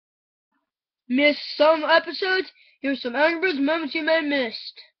missed some episodes, here's some Angry Birds moments you may have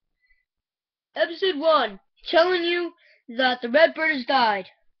missed. Episode 1, telling you that the red bird has died.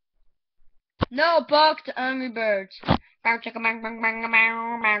 Now back to Angry Birds.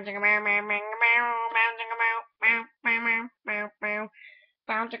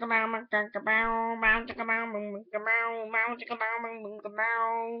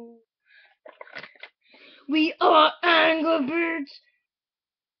 We are Angry Birds.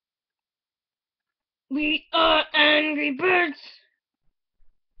 We are Angry Birds.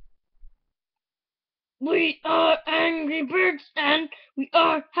 We are Angry Birds and we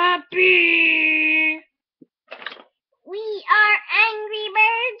are happy. We are Angry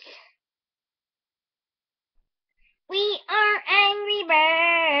Birds. We are Angry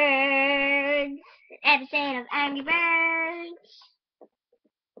Birds. Episode of Angry Birds.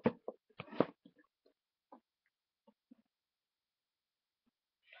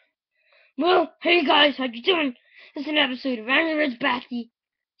 Well, hey guys, how you doing? This is an episode of Angry Birds Bathy,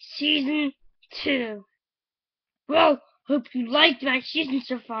 Season 2. Well, hope you liked my season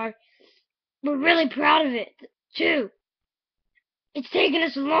so far. We're really proud of it, too. It's taken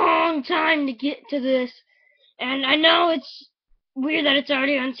us a long time to get to this, and I know it's weird that it's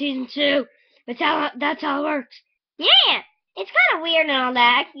already on Season 2, but that's how it works. Yeah, it's kind of weird and all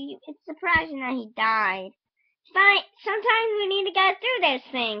that. It's surprising that he died. But sometimes we need to get through those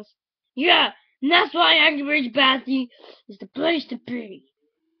things. Yeah, and that's why Angry Birds Bathy is the place to be.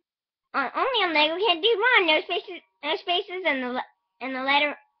 Only on Lego Can't Do One. No spaces, and the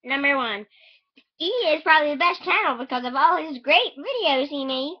letter number 1. He is probably the best channel because of all his great videos he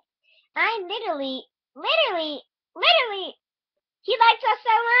made. Literally, he likes us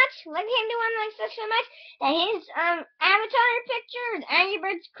so much. Lego Can't Do One likes us so much that his avatar picture is Angry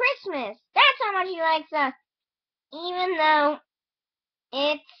Birds Christmas. That's how much he likes us. Even though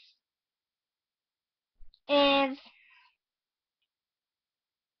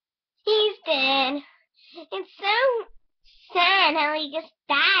he's dead. It's so sad how he just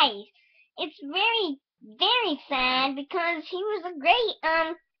dies. It's very, very sad because he was a great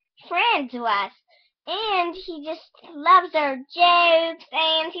friend to us. And he just loves our jokes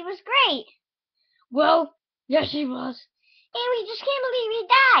and he was great. Well, yes he was. And we just can't believe he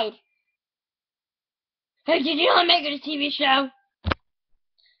died. Hey, did you not make it a TV show?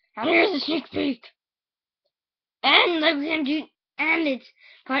 Here's a sneak peek. And the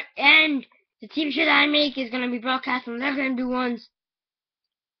TV show that I make is gonna be broadcast on Lego Can't Do One's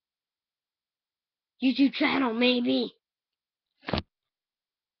YouTube channel, maybe.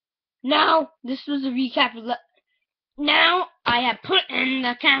 Now, this was a recap of now I have put in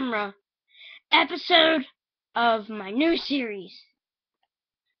the camera episode of my new series.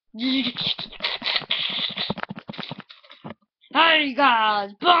 Hey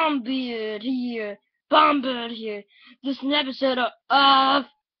guys, Bombird here. This is an episode of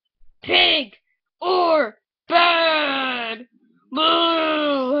Pig or Bird.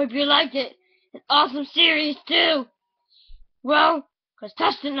 Boo! Hope you liked it. An awesome series too. Well,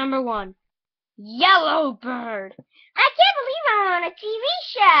 contestant number 1, Yellow Bird. I can't believe I'm on a TV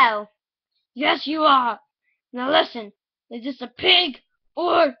show. Yes, you are. Now listen, is this a pig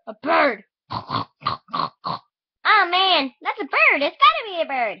or a bird? Oh man, that's a bird. It's gotta be a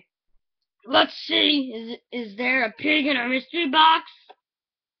bird. Let's see. Is there a pig in our mystery box?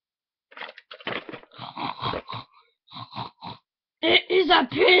 It is a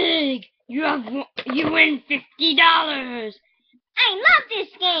pig. You win $50. I love this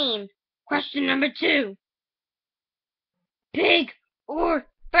game. Question number 2. Pig or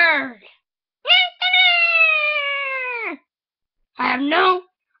bird?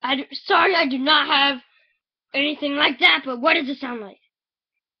 Sorry, I do not have anything like that, but what does it sound like?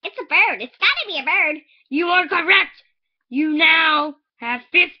 It's a bird. It's gotta be a bird. You are correct. You now have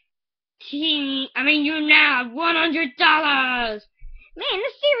 $100. Man,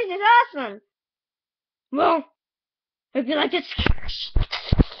 this series is awesome. Well, hope you like this.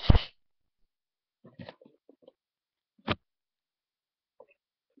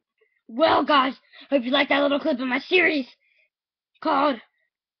 Well, guys, hope you like that little clip of my series called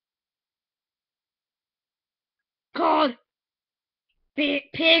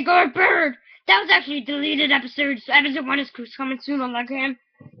Pig or Bird. That was actually a deleted episode, so episode 1 is coming soon on Lego Can't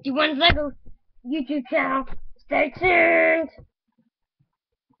Do One's Lego YouTube channel. Stay tuned.